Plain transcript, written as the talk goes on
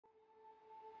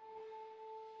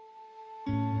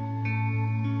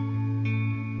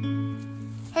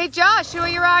Hey Josh, who are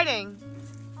you riding?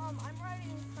 I'm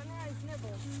riding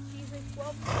NIBBLES. She's a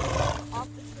 12 off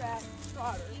the track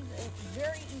trotter. She's a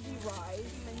very easy ride.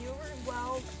 She maneuvers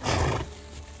well.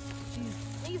 She's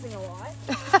sneezing a lot.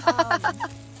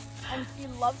 And she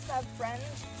loves to have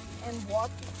friends and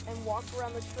walk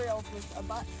around the trails with her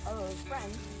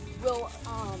friends. Will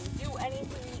do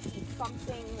anything to eat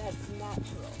something that's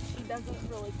natural. She doesn't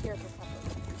really care for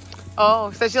peppermint.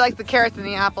 Oh, so she likes the carrots and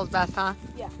the apples best, huh?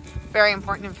 Yeah. Very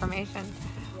important information.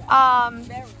 Yeah.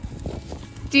 Very.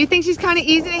 Do you think she's kind of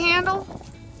easy to handle?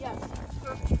 Yes.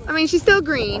 I mean, she's still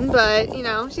green, but, you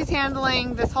know, she's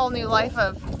handling this whole new life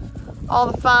of all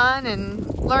the fun and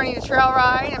learning to trail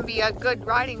ride and be a good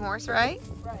riding horse, right?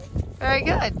 Right. Very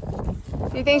good.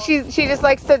 Do you think she just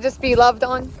likes to just be loved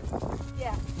on?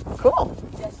 Yeah. Cool.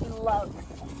 Yeah, she loves